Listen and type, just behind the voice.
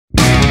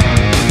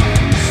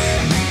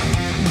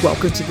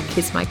Welcome to the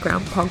Kiss My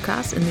Crown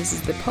podcast, and this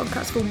is the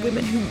podcast for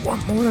women who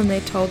want more than they're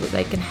told that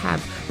they can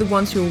have, the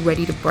ones who are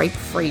ready to break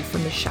free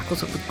from the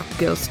shackles of the good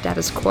girl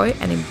status quo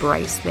and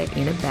embrace their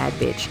inner bad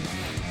bitch.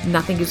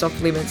 Nothing is off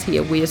limits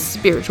here. We are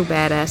spiritual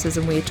badasses,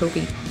 and we are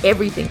talking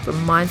everything from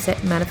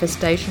mindset,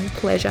 manifestation,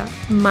 pleasure,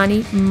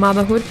 money,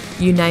 motherhood,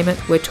 you name it,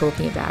 we're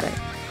talking about it.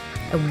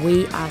 And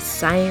we are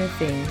saying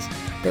things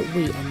that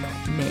we are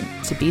not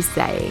meant to be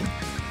saying.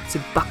 So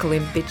buckle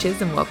in,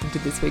 bitches, and welcome to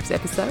this week's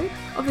episode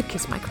of the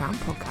Kiss My Crown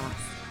podcast.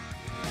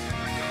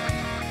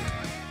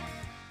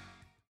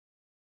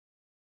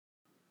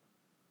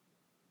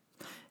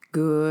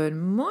 Good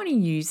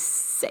morning, you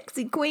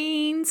sexy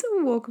queens.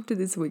 Welcome to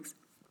this week's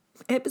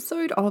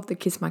episode of the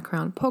Kiss My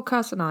Crown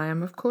podcast, and I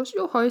am, of course,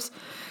 your host,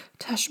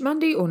 Tash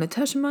Mundy, or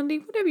Natasha Mundy,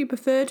 whatever you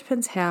prefer,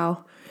 depends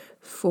how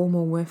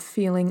formal we're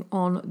feeling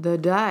on the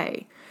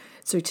day.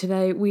 So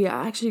today we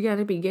are actually going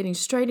to be getting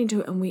straight into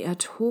it, and we are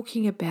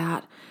talking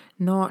about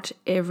not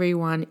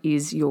everyone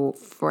is your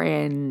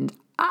friend.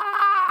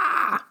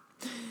 All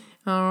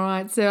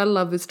right, so I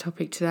love this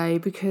topic today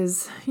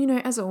because,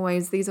 as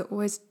always, these are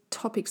always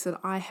topics that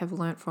I have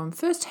learnt from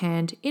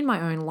firsthand in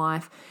my own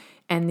life,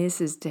 and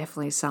this is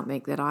definitely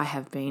something that I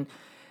have been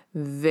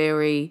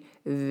very,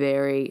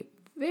 very,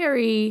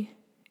 very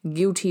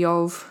guilty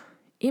of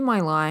in my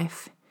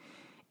life,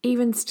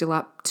 even still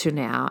up to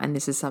now, and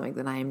this is something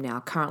that I am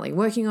now currently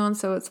working on,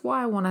 so it's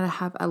why I wanted to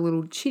have a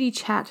little chitty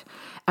chat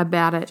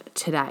about it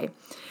today.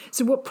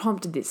 So what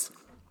prompted this?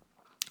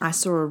 I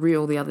saw a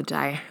reel the other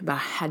day, but I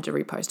had to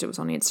repost it. It was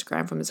on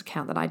Instagram from this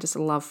account that I just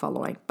love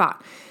following,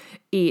 but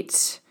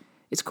it's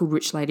called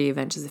Rich Lady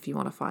Adventures if you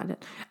want to find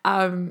it.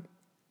 And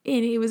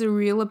it was a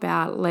reel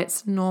about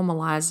let's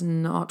normalize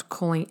not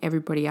calling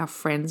everybody our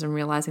friends and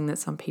realizing that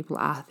some people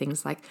are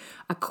things like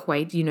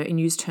and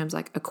use terms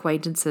like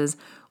acquaintances,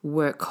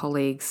 work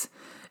colleagues,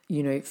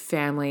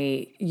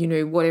 family,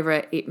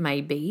 whatever it may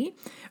be,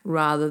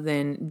 rather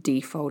than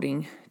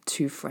defaulting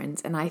to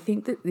friends. And I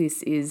think that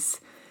this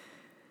is,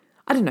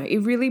 I don't know, it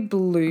really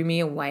blew me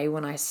away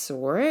when I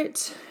saw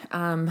it.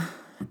 I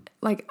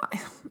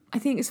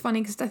think it's funny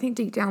because I think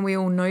deep down we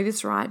all know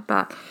this, right?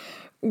 But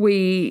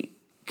we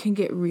can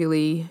get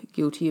really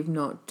guilty of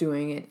not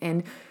doing it.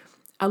 And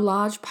a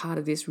large part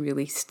of this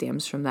really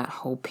stems from that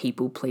whole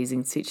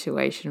people-pleasing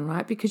situation,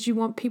 right? Because you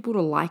want people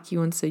to like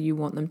you, and so you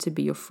want them to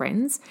be your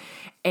friends.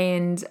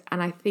 And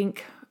I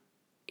think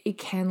it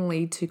can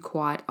lead to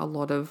quite a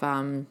lot of,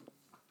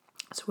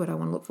 that's what I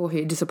want to look for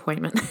here,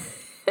 disappointment.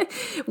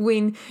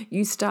 When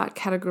you start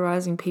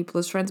categorizing people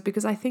as friends,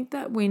 because I think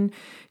that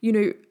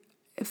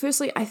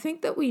firstly, I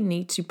think that we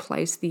need to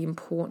place the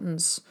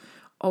importance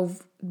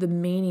of the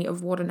meaning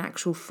of what an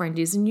actual friend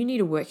is, and you need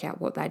to work out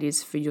what that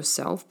is for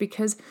yourself,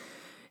 because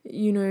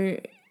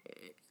I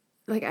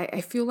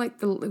feel like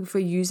for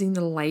using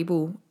the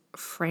label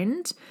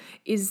friend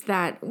is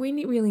that we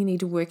really need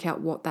to work out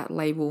what that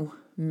label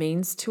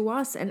means to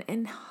us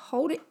and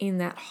hold it in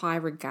that high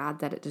regard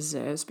that it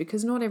deserves,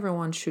 because not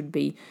everyone should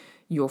be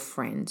your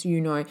friend,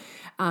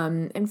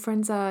 and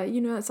friends are,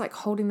 it's like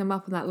holding them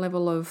up on that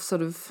level of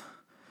sort of,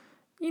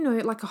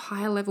 like a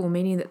higher level,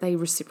 meaning that they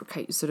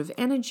reciprocate your sort of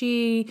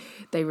energy,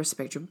 they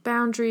respect your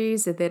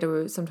boundaries, they're there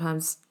to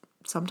sometimes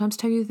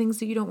tell you things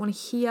that you don't want to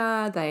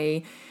hear,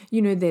 they're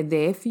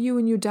there for you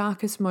in your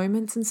darkest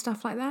moments and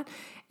stuff like that.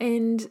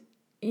 And,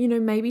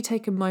 maybe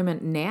take a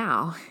moment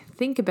now,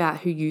 think about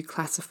who you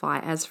classify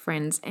as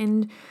friends,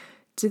 and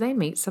do they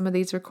meet some of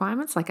these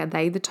requirements? Like, are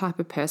they the type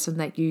of person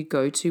that you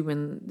go to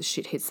when the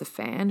shit hits the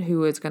fan,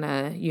 who is going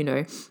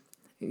to,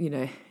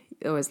 I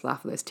always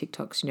laugh at those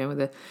TikToks,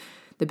 with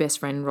the best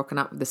friend rocking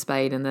up with the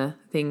spade and the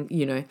thing,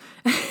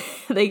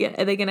 are they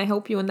going to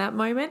help you in that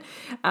moment?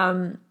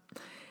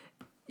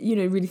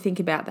 Really think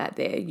about that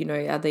there.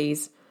 Are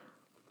these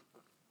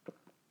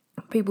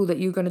people that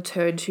you're going to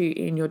turn to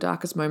in your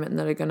darkest moment and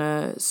that are going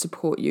to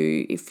support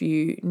you if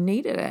you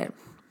needed it?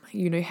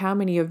 How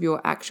many of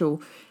your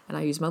actual, and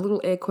I use my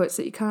little air quotes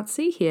that you can't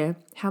see here,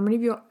 how many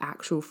of your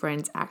actual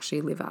friends actually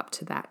live up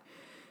to that,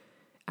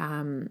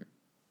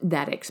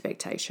 that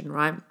expectation,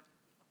 right?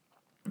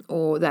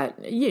 Or that,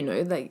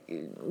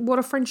 what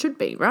a friend should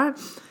be, right?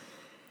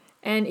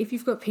 And if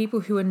you've got people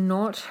who are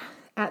not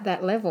at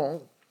that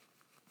level,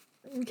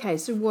 okay,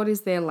 so what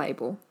is their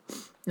label?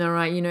 All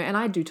right, and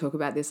I do talk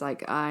about this,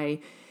 like I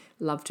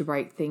love to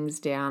break things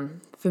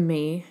down. For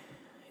me,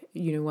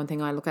 one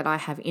thing I look at, I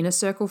have inner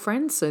circle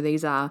friends. So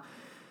these are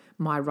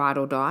my ride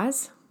or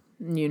dies,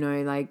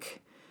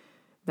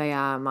 they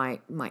are my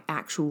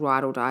actual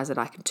ride or dies that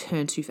I can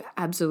turn to for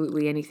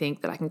absolutely anything,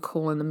 that I can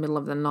call in the middle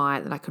of the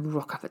night, that I could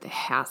rock up at their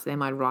house. They're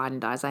my ride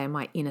and dies. They are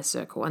my inner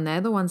circle. And they're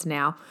the ones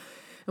now,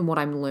 and what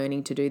I'm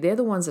learning to do, they're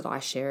the ones that I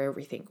share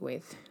everything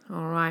with.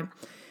 All right.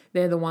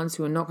 They're the ones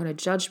who are not going to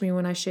judge me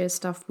when I share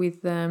stuff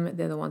with them.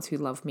 They're the ones who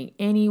love me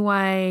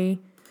anyway.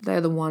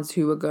 They're the ones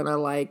who are going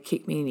to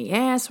kick me in the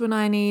ass when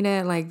I need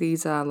it.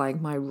 These are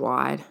my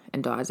ride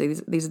and dies.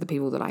 These are the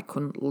people that I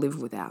couldn't live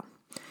without.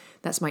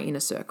 That's my inner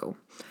circle.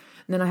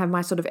 And then I have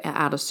my sort of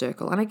outer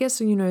circle. And I guess,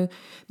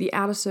 the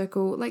outer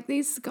circle,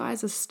 these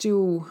guys are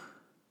still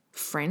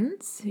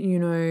friends,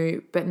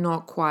 but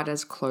not quite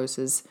as close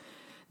as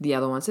the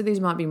other one. So these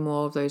might be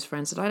more of those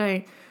friends that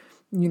I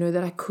don't,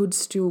 that I could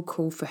still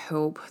call for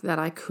help, that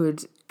I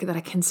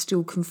can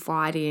still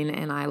confide in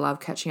and I love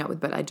catching up with,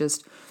 but I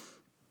just,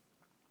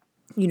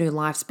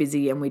 life's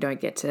busy and we don't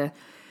get to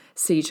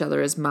see each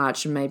other as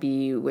much.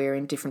 Maybe we're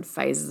in different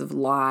phases of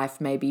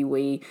life. Maybe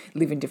we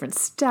live in different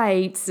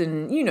states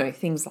and,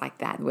 things like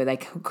that where they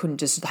couldn't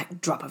just like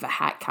drop of a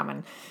hat come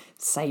and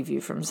save you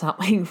from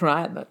something,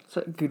 right? That's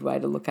a good way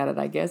to look at it,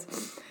 I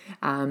guess.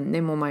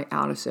 They're more my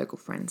outer circle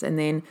friends. And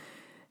then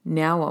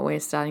now what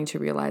we're starting to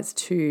realize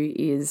too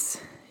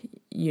is,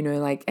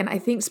 and I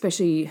think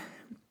especially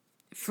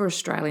for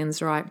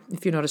Australians, right?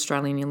 If you're not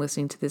Australian, you're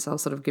listening to this, I'll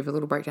sort of give a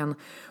little breakdown.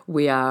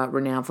 We are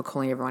renowned for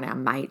calling everyone our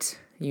mate,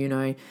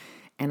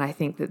 and I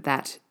think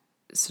that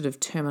sort of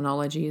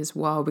terminology as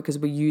well, because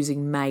we're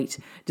using mate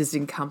just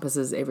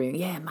encompasses everything.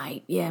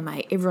 Yeah,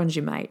 mate, everyone's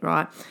your mate,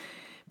 right?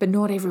 But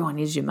not everyone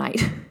is your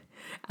mate,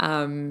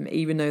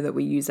 even though that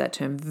we use that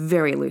term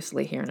very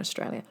loosely here in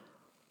Australia.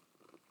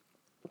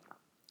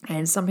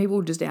 And some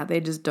people just out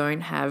there just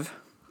don't have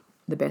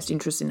the best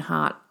interest in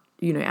heart,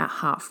 at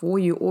heart for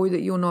you, or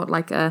that you're not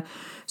like a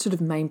sort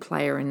of main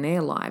player in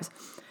their lives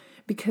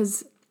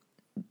because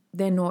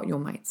they're not your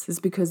mates. It's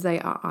because they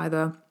are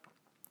either,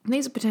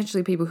 these are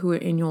potentially people who are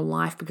in your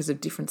life because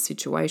of different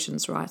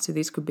situations, right? So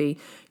these could be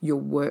your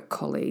work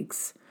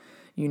colleagues,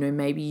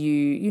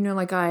 maybe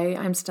like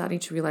I'm starting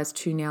to realize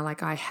too now,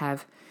 like I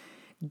have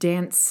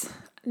dance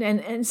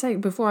and say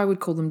before I would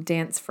call them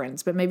dance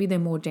friends, but maybe they're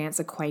more dance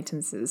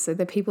acquaintances. So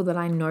they're people that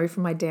I know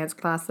from my dance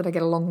class that I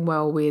get along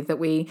well with, that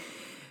we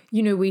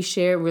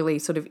share really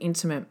sort of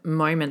intimate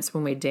moments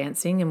when we're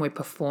dancing and we're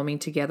performing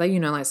together,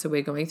 so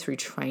we're going through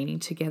training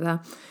together,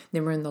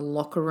 then we're in the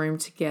locker room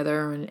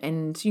together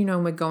and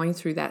we're going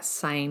through that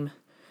same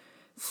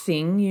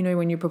thing,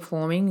 when you're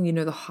performing,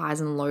 the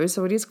highs and lows.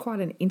 So it is quite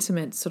an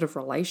intimate sort of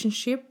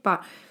relationship,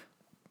 but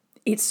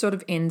it sort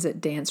of ends at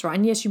dance, right?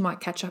 And yes, you might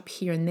catch up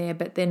here and there,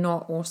 but they're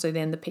not also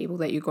then the people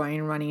that you're going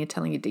and running and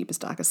telling your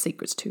deepest, darkest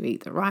secrets to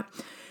either, right?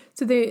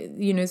 So they're,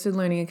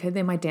 learning, okay,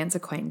 they're my dance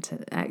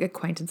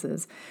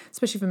acquaintances,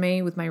 especially for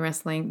me with my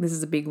wrestling. This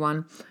is a big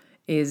one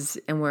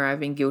and where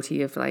I've been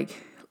guilty of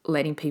like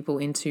letting people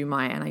into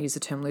my, and I use the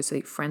term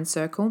loosely, friend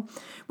circle,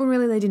 when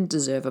really they didn't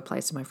deserve a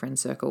place in my friend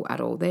circle at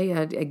all. They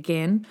are,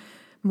 again,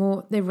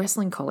 they're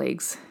wrestling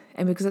colleagues.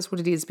 And because that's what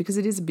it is, because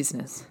it is a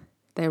business,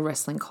 they're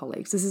wrestling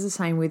colleagues. This is the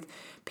same with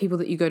people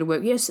that you go to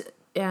work. Yes,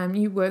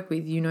 you work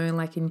with, you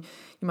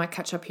might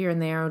catch up here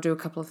and there or do a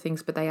couple of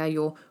things, but they are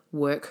your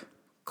work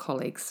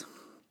colleagues.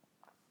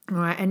 All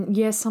right. And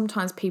yes,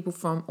 sometimes people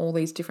from all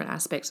these different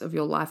aspects of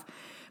your life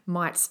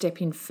might step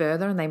in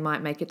further and they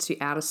might make it to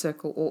outer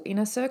circle or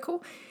inner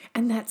circle.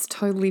 And that's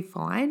totally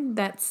fine.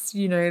 That's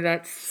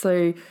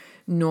so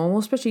normal,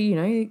 especially,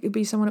 it could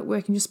be someone at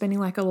work and you're spending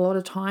like a lot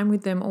of time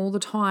with them all the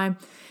time.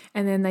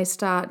 And then they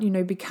start,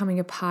 becoming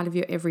a part of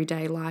your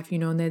everyday life,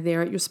 and they're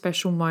there at your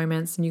special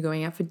moments and you're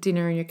going out for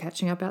dinner and you're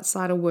catching up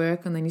outside of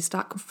work and then you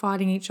start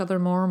confiding each other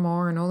more and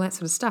more and all that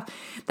sort of stuff.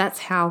 That's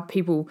how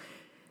people,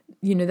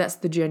 that's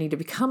the journey to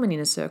become an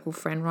inner circle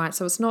friend, right?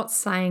 So it's not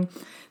saying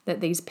that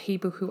these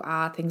people who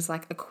are things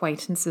like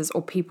acquaintances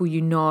or people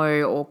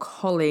or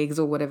colleagues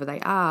or whatever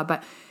they are,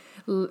 but,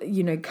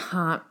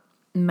 can't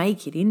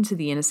make it into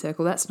the inner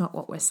circle. That's not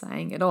what we're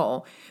saying at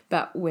all.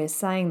 But we're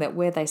saying that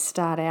where they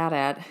start out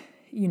at,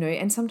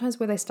 and sometimes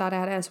where they start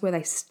out at is where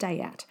they stay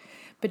at,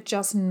 but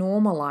just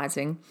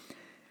normalizing,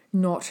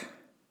 not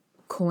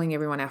calling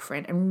everyone our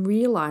friend and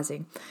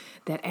realizing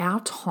that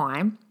our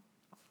time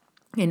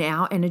and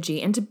our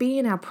energy and to be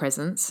in our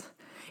presence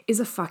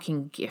is a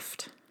fucking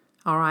gift.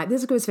 All right,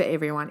 this goes for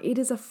everyone. It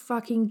is a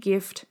fucking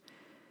gift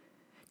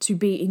to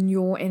be in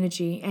your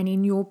energy and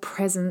in your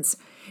presence.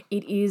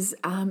 It is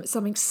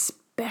something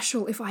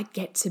special if I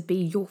get to be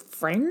your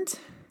friend.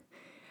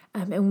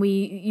 And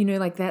we,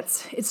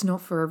 it's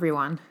not for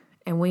everyone.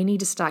 And we need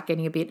to start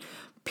getting a bit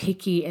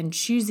picky and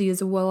choosy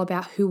as well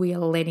about who we are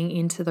letting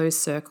into those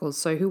circles.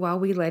 So who are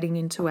we letting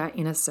into our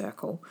inner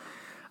circle?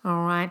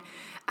 All right.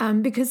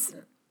 Because,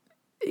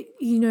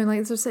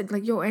 as I said,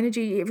 like your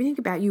energy, everything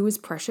about you is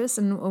precious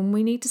and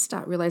we need to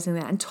start realizing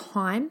that. And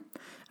time,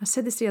 I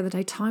said this the other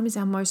day, time is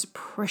our most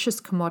precious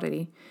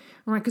commodity.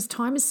 All right, because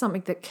time is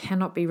something that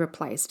cannot be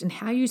replaced, and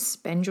how you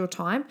spend your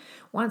time,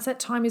 once that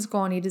time is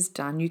gone, it is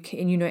done. You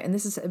can, and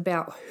this is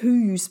about who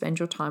you spend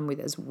your time with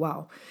as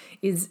well,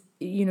 is,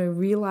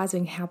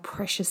 realizing how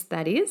precious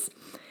that is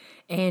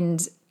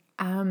and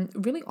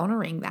really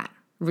honoring that,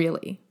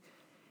 really,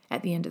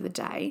 at the end of the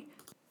day.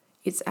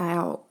 It's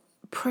our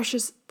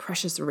precious,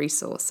 precious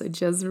resource. So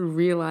just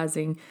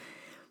realizing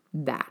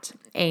that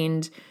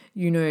and,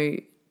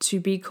 to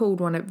be called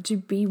to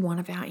be one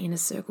of our inner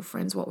circle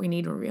friends, what we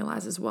need to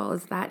realize as well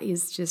is that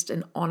is just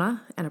an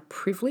honor and a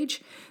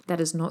privilege.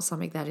 That is not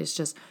something that is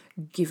just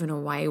given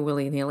away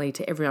willy-nilly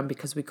to everyone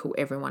because we call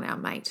everyone our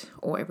mate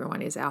or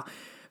everyone is our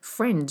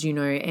friend,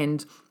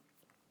 and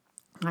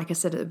like I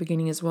said at the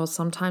beginning as well,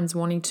 sometimes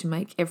wanting to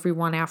make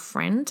everyone our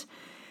friend,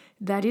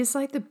 that is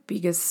like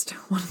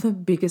one of the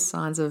biggest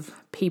signs of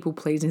people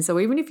pleasing. So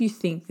even if you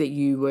think that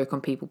you work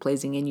on people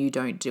pleasing and you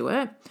don't do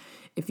it,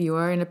 if you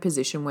are in a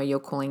position where you're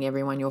calling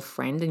everyone your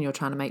friend and you're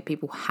trying to make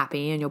people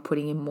happy and you're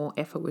putting in more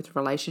effort with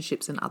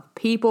relationships and other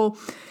people,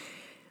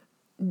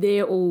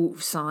 they're all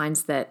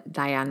signs that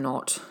they are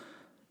not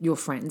your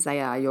friends.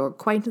 They are your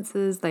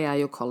acquaintances, they are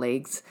your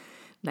colleagues,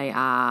 they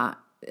are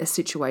a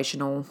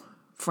situational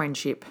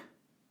friendship,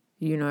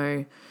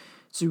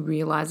 so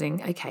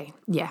realizing, okay,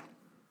 yeah,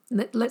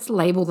 let's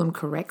label them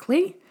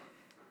correctly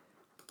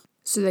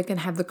so they can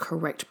have the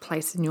correct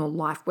place in your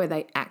life where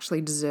they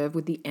actually deserve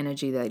with the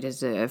energy they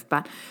deserve.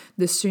 But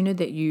the sooner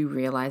that you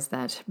realize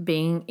that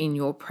being in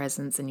your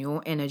presence and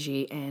your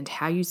energy and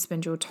how you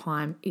spend your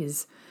time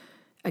is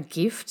a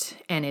gift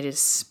and it is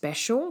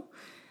special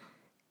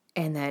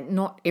and that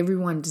not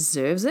everyone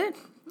deserves it,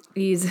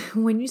 is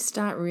when you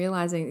start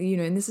realizing,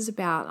 and this is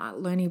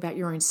about learning about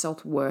your own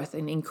self-worth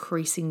and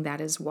increasing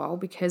that as well,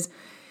 because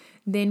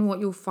then what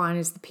you'll find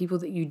is the people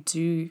that you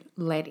do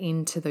let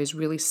into those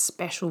really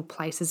special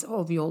places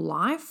of your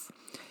life,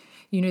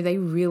 they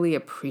really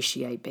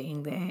appreciate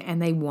being there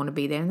and they want to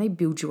be there and they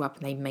build you up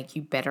and they make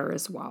you better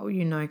as well,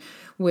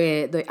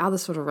 where the other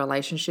sort of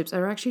relationships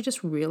are actually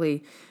just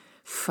really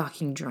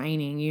fucking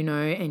draining,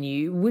 and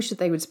you wish that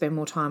they would spend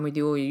more time with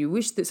you, or you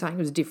wish that something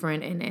was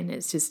different, and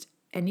it's just,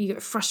 and you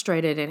get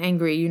frustrated and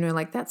angry,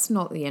 that's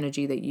not the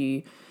energy that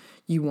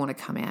you want to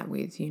come out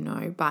with,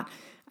 but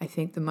I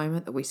think the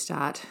moment that we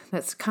start,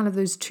 that's kind of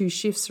those two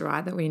shifts,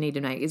 right, that we need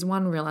to make, is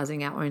one,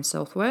 realizing our own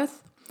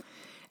self-worth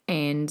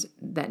and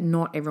that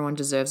not everyone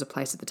deserves a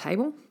place at the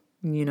table,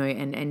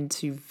 and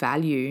to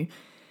value,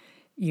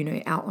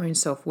 our own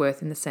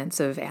self-worth in the sense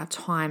of our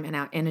time and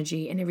our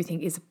energy and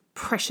everything is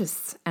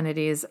precious and it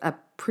is a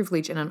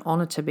privilege and an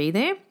honor to be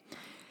there.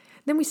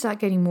 Then we start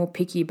getting more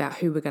picky about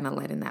who we're going to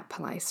let in that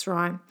place,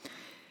 right?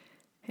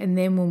 And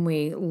then when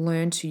we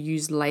learn to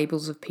use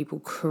labels of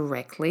people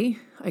correctly,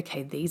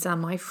 okay, these are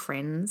my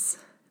friends,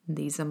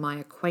 these are my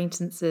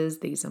acquaintances,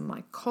 these are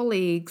my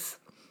colleagues,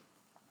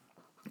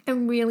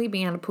 and really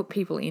being able to put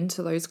people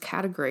into those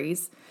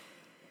categories,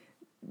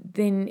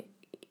 then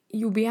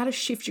you'll be able to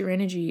shift your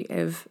energy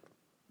of,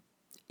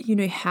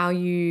 how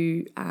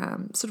you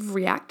sort of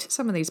react to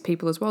some of these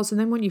people as well. So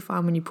then what you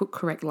find when you put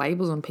correct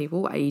labels on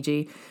people,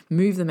 e.g.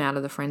 move them out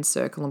of the friend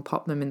circle and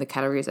pop them in the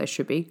categories they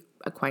should be,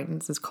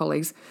 acquaintances,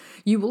 colleagues,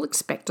 you will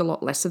expect a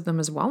lot less of them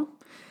as well.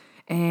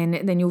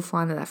 And then you'll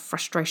find that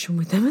frustration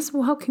with them as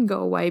well can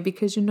go away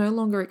because you're no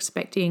longer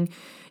expecting,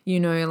 you're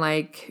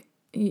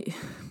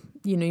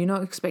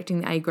not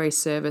expecting the A grade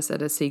service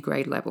at a C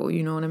grade level.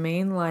 You know what I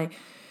mean? Like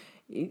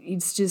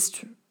it's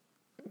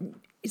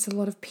a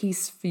lot of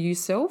peace for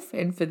yourself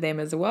and for them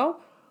as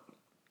well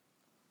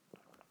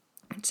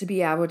to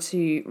be able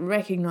to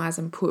recognize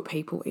and put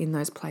people in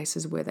those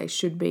places where they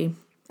should be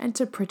and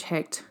to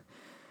protect,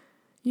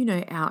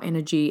 our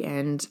energy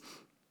and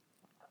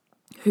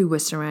who we're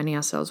surrounding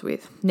ourselves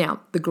with.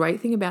 Now, the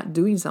great thing about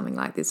doing something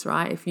like this,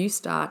 right, if you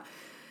start,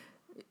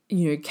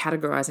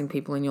 categorizing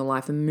people in your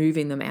life and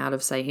moving them out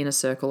of, say, inner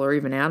circle or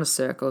even outer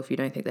circle if you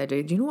don't think they do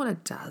you know what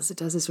it does? It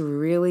does this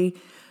really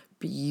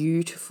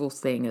beautiful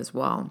thing as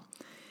well,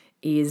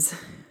 is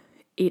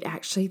it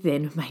actually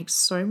then makes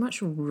so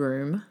much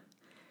room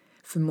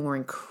for more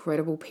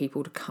incredible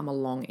people to come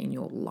along in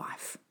your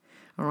life.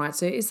 All right,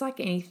 so it's like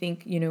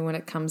anything, when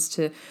it comes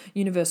to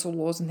universal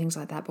laws and things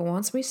like that. But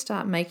once we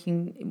start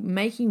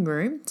making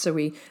room, so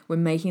we're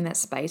making that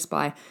space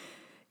by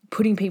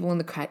putting people in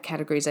the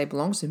categories they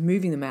belong, so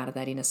moving them out of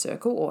that inner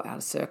circle or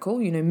outer circle,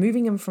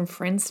 moving them from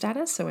friend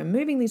status. So we're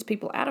moving these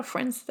people out of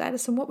friend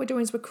status, and what we're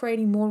doing is we're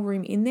creating more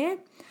room in there.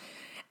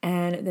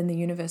 And then the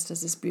universe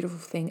does this beautiful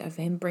thing of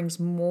then brings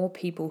more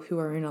people who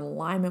are in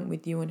alignment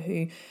with you and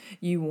who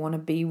you want to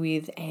be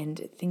with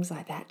and things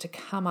like that to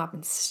come up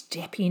and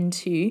step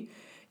into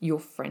your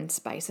friend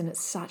space. And it's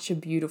such a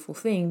beautiful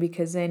thing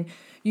because then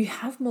you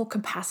have more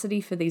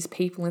capacity for these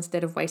people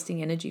instead of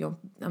wasting energy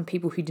on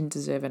people who didn't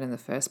deserve it in the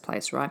first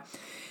place, right?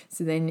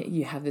 So then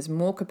you have this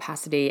more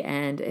capacity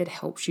and it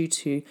helps you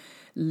to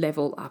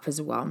level up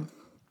as well.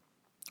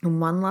 And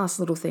one last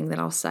little thing that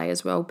I'll say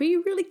as well, be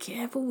really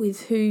careful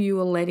with who you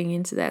are letting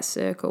into that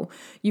circle.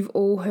 You've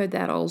all heard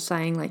that old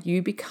saying, like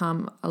you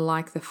become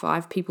like the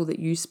 5 people that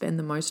you spend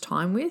the most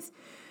time with.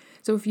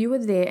 So if you are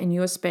there and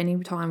you're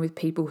spending time with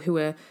people who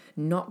are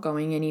not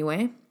going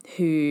anywhere,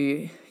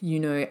 who,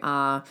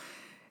 are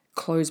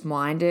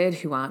closed-minded,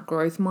 who aren't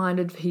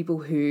growth-minded, people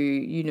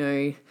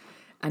who,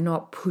 are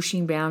not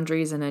pushing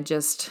boundaries and are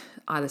just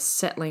either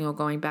settling or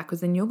going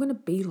backwards, then you're going to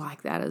be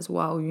like that as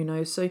well,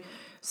 So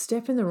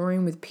step in the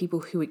room with people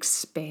who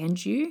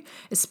expand you,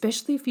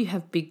 especially if you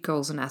have big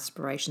goals and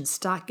aspirations.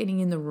 Start getting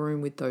in the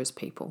room with those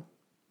people,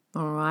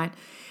 all right?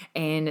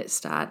 And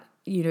start,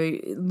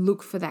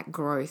 look for that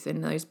growth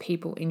and those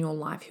people in your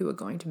life who are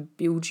going to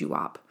build you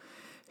up,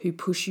 who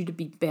push you to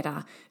be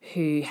better,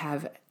 who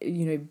have,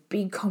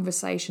 big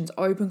conversations,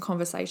 open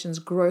conversations,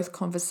 growth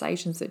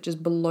conversations that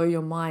just blow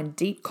your mind,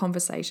 deep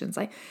conversations.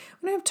 Like,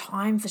 we don't have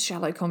time for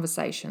shallow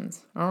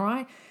conversations, all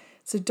right?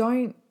 So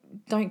don't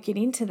don't get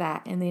into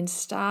that, and then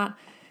start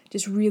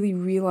just really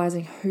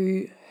realizing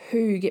who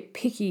get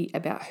picky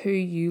about who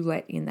you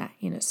let in that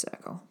inner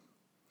circle.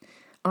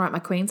 All right, my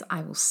queens,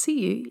 I will see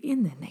you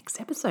in the next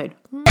episode.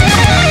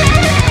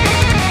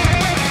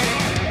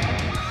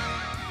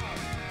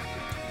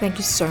 Thank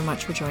you so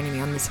much for joining me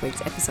on this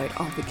week's episode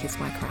of the Kiss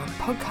My Crown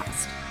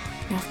podcast.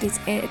 Now, if this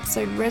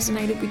episode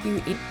resonated with you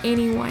in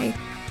any way,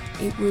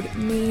 it would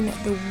mean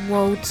the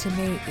world to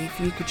me if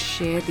you could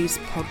share this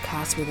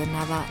podcast with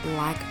another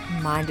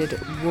like-minded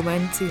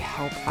woman to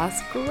help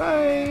us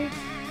grow.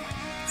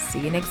 See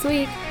you next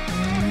week.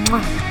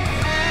 Mwah.